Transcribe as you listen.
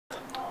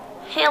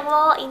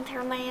Hello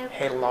internet.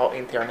 Hello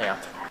internet.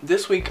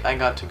 This week I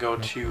got to go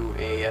to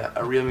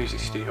a real music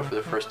studio for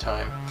the first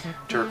time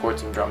to record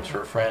some drums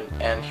for a friend,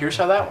 and here's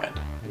how that went.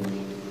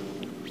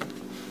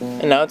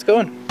 And now it's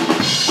going.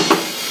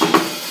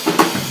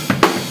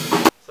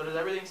 So does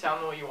everything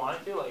sound the way you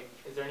want it to? Like,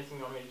 is there anything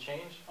you want me to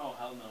change? Oh,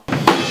 hell no.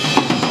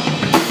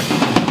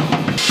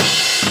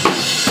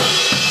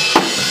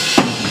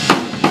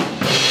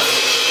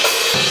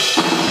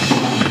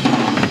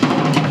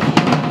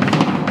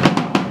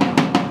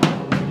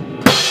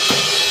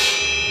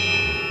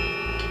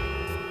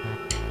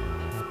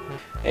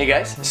 Hey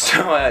guys,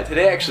 so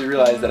today I actually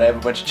realized that I have a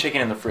bunch of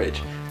chicken in the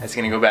fridge. That's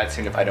gonna go bad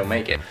soon if I don't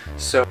make it.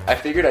 So I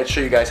figured I'd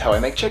show you guys how I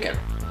make chicken.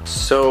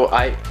 So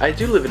I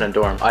do live in a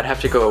dorm. I'd have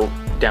to go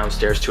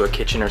downstairs to a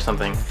kitchen or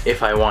something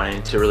if I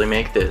wanted to really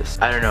make this.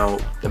 I don't know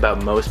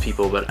about most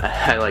people, but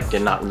I like to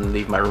not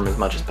leave my room as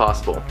much as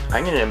possible.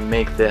 I'm gonna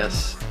make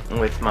this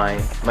with my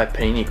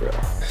panini grill.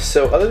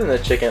 So other than the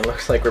chicken, it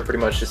looks like we're pretty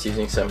much just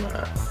using some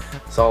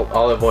salt,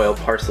 olive oil,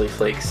 parsley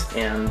flakes,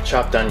 and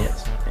chopped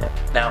onions.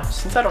 Now,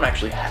 since I don't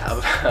actually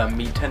have a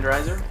meat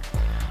tenderizer,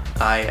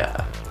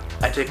 I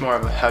take more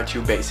of a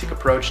how-to basic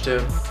approach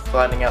to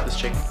flattening out this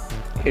chicken.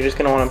 You're just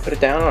gonna want to put it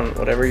down on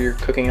whatever you're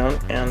cooking on,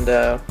 and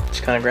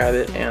just kind of grab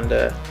it and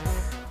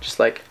just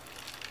like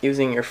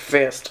using your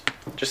fist,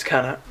 just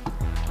kind of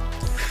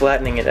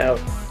flattening it out.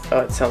 Oh,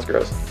 it sounds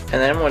gross. And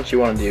then what you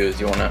want to do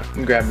is you want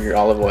to grab your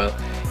olive oil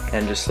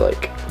and just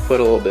like put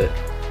a little bit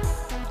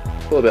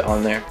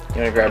on there.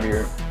 You want to grab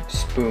your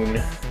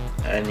spoon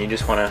and you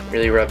just want to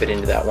really rub it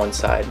into that one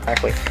side.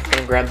 Exactly. You're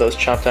gonna grab those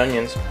chopped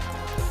onions,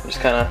 just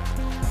kind of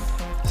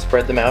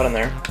spread them out on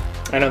there.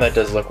 I know that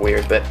does look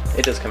weird, but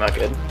it does come out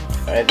good.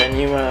 All right, then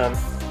you want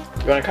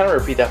to kind of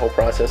repeat that whole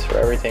process for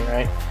everything,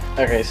 right?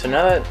 Okay, so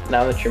now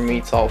that your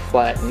meat's all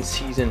flat and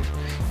seasoned,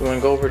 you want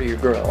to go over to your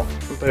grill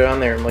and put it on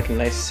there and make a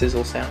nice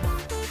sizzle sound.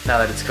 Now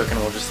that it's cooking,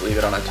 we'll just leave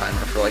it on a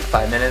timer for like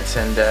 5 minutes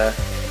and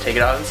take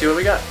it out and see what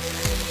we got.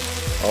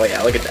 Oh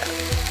yeah, look at that.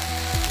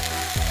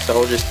 So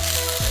we'll just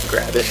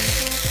grab it,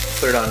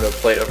 put it onto a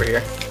plate over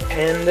here,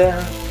 and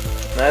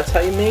that's how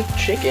you make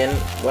chicken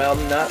while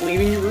not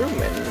leaving your room.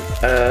 And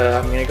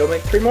I'm gonna go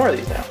make 3 more of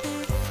these now.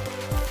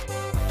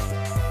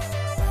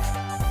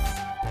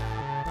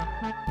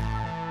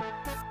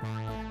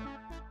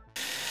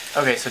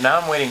 Okay, so now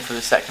I'm waiting for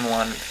the second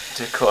one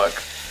to cook,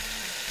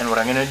 and what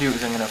I'm gonna do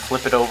is I'm gonna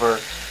flip it over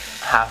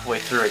halfway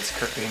through its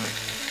cooking,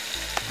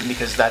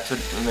 because that's what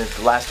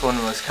the last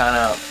one was kind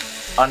of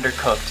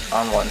undercooked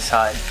on one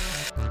side.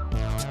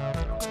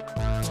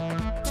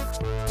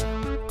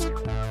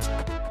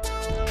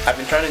 I've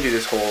been trying to do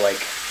this whole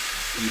like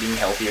eating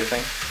healthier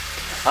thing.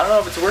 I don't know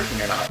if it's working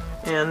or not.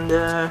 And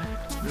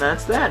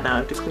that's that. Now I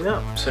have to clean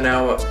up. So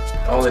now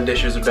all the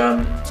dishes are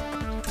done.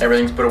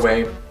 Everything's put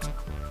away.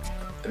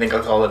 I think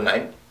I'll call it a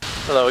night.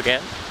 Hello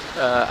again.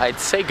 I'd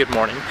say good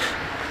morning,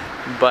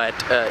 but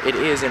it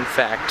is in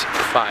fact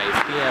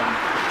 5 p.m.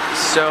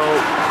 So,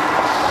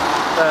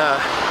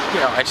 you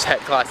know, I just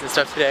had class and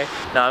stuff today.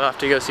 Now I'm off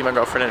to go see my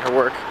girlfriend at her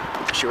work.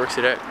 She works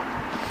at a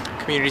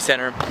community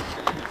center.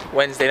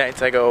 Wednesday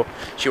nights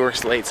she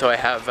works late, so I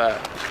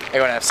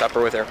go and have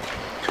supper with her.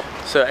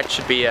 So that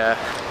should be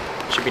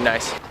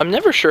nice. I'm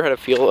never sure how to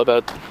feel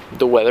about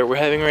the weather we're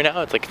having right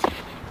now. It's like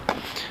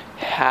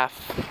half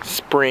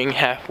spring,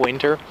 half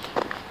winter.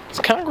 It's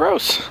kind of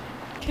gross.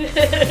 Yeah,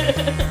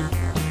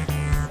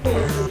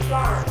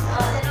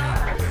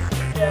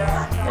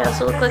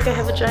 so it look like I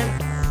have a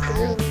giant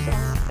bruise on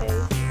my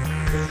face.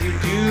 You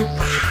do.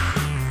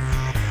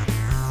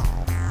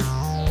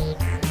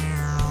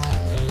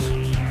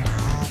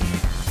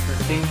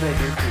 The things I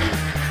do for you.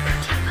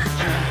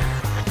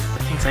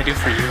 The things I do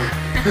for you.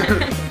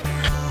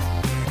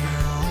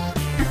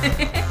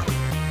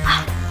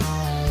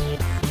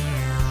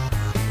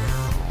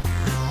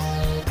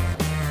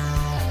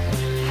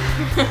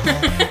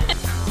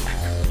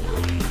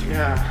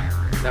 Yeah,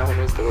 that one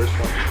was the worst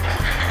one.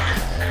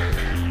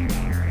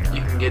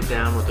 You can get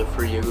down with a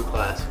free yoga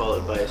class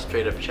followed by a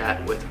straight up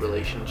chat with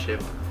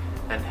relationship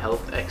and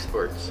health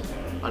experts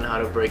on how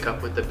to break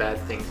up with the bad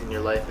things in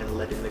your life and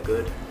let in the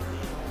good.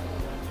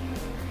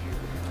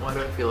 Why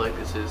do I feel like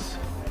this is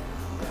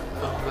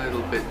a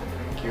little bit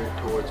geared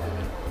towards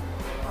women?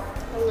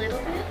 A little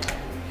bit?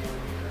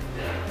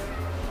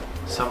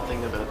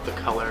 Something about the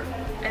color.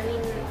 I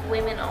mean,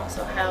 women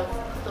also have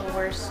the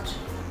worst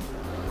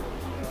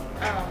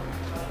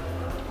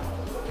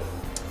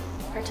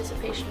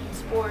participation in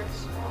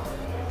sports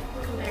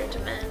compared to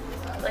men.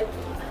 Like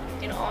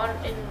in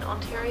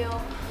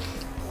Ontario,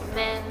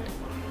 men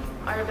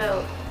are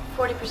about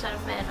 40%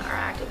 of men are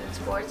active in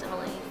sports and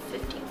only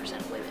 15%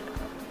 of women are.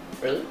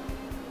 Really?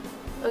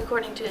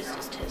 According to a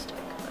statistic.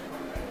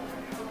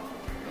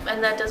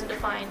 And that doesn't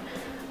define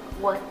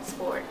what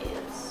sport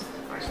is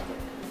or something.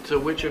 So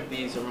which of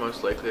these are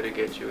most likely to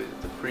get you? Is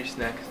it the free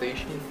snack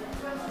station,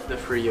 the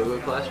free yoga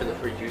class, or the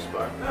free juice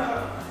bar?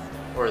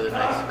 Or the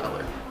nice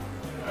color?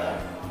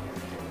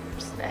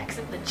 Snacks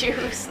and the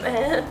juice,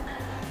 man.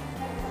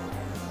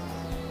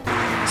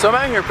 So I'm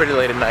out here pretty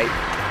late at night,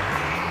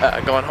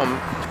 going home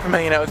I'm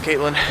hanging out with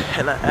Caitlin,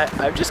 and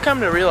I've just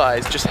come to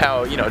realize just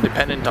how, you know,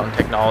 dependent on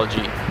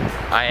technology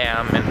I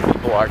am and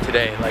people are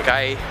today. Like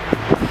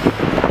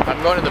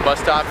I'm going to the bus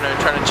stop and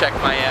I'm trying to check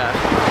my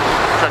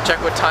trying to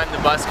check what time the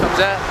bus comes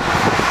at.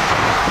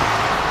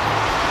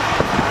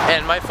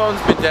 And my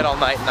phone's been dead all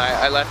night, and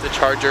I left the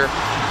charger at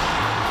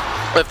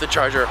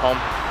home.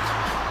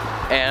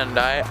 And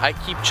I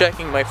keep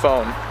checking my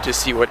phone to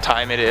see what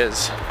time it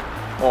is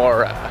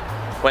or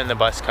when the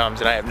bus comes,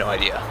 and I have no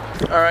idea.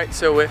 Alright,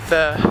 so with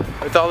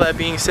all that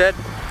being said,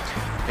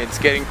 it's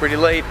getting pretty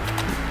late,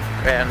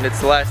 and it's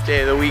the last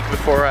day of the week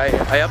before I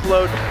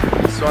upload,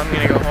 so I'm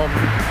gonna go home,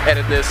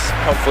 edit this,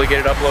 hopefully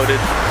get it uploaded,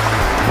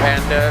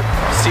 and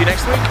see you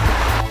next week.